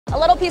A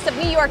little piece of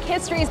New York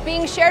history is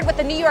being shared with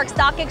the New York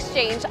Stock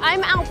Exchange.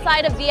 I'm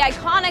outside of the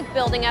iconic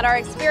building at our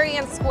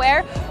Experience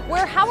Square,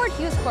 where Howard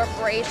Hughes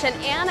Corporation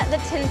and the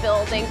Tin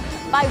Building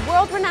by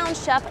world-renowned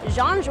chef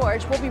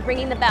Jean-Georges will be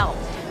ringing the bell.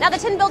 Now, the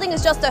Tin Building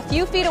is just a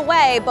few feet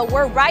away, but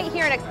we're right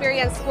here in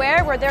Experience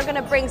Square, where they're going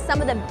to bring some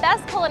of the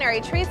best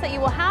culinary treats that you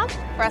will have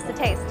for us to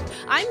taste.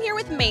 I'm here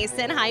with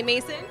Mason. Hi,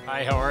 Mason.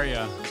 Hi, how are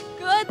you?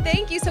 Good,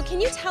 thank you. So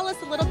can you tell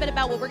us a little bit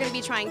about what we're going to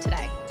be trying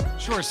today?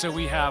 Sure, so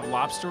we have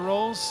lobster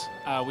rolls,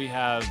 we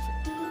have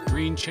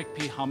green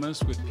chickpea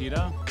hummus with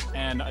pita,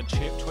 and a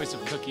choice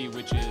of cookie,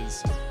 which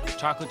is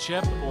chocolate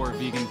chip or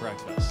vegan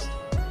breakfast.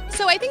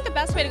 So I think the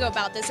best way to go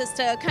about this is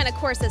to kind of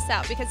course this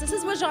out, because this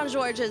is what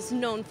Jean-Georges is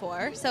known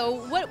for.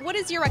 So what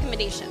is your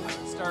recommendation?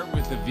 Let's start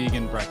with the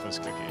vegan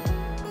breakfast cookie.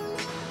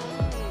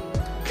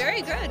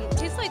 Very good.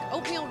 Tastes like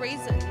oatmeal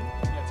raisin.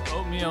 Yeah, it's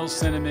oatmeal,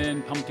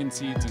 cinnamon, pumpkin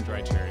seeds, and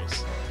dried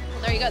cherries. Well,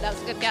 there you go. That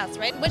was a good guess,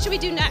 right? What should we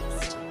do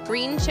next?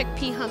 Green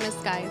chickpea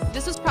hummus, guys.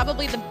 This is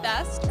probably the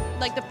best,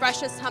 like the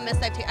freshest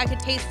hummus I could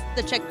taste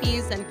the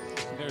chickpeas and...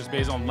 There's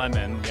basil and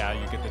lemon. Yeah,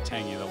 you get the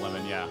tangy, the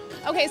lemon, yeah.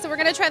 Okay, so we're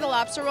gonna try the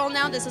lobster roll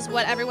now. This is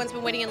what everyone's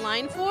been waiting in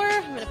line for.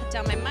 I'm gonna put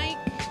down my mic.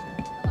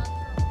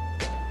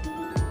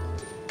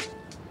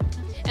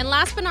 And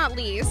last but not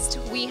least,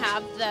 we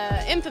have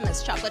the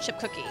infamous chocolate chip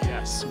cookie.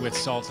 Yes, with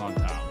salt on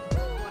top.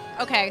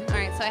 Okay, all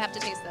right, so I have to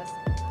taste this.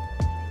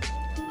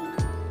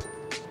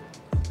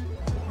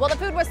 Well, the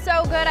food was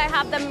so good, I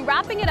have them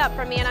wrapping it up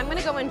for me, and I'm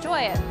gonna go enjoy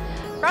it.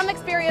 From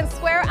Experience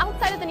Square,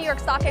 outside of the New York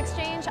Stock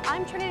Exchange,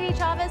 I'm Trinity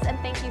Chavez, and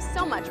thank you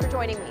so much for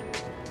joining me.